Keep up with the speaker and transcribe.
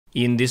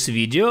In this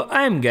video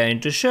I'm going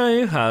to show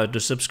you how to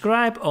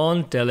subscribe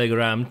on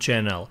Telegram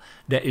channel.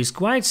 That is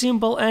quite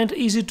simple and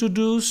easy to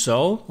do,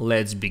 so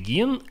let's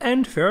begin.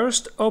 And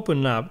first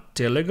open up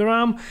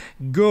Telegram,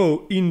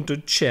 go into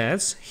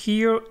chats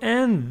here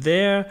and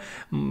there,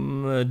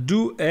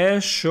 do a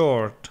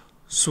short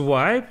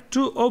swipe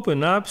to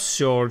open up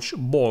search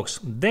box.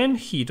 Then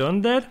hit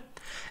on that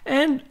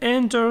and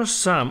enter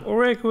some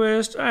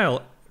request.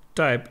 I'll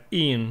type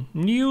in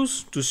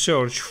news to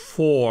search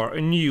for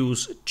a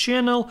news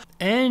channel,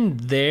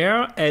 and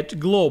there at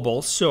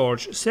global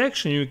search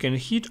section you can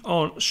hit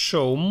on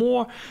show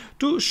more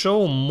to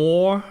show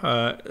more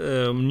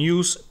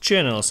news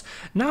channels.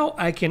 Now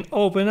I can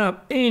open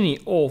up any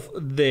of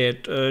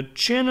that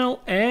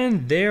channel,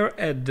 and there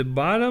at the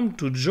bottom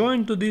to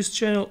join to this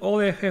channel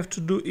all I have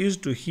to do is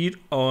to hit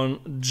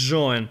on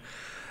join.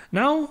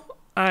 Now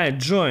I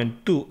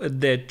joined to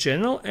that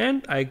channel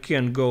and I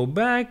can go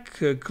back,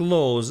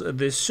 close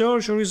the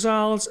search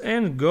results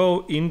and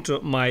go into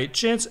my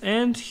chats,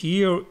 and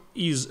here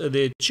is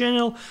the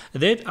channel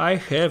that I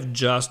have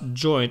just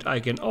joined. I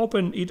can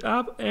open it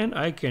up and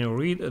I can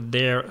read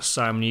there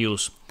some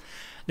news.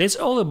 That's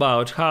all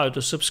about how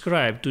to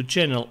subscribe to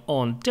channel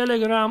on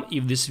Telegram.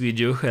 If this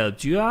video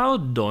helped you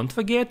out, don't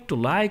forget to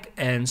like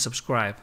and subscribe.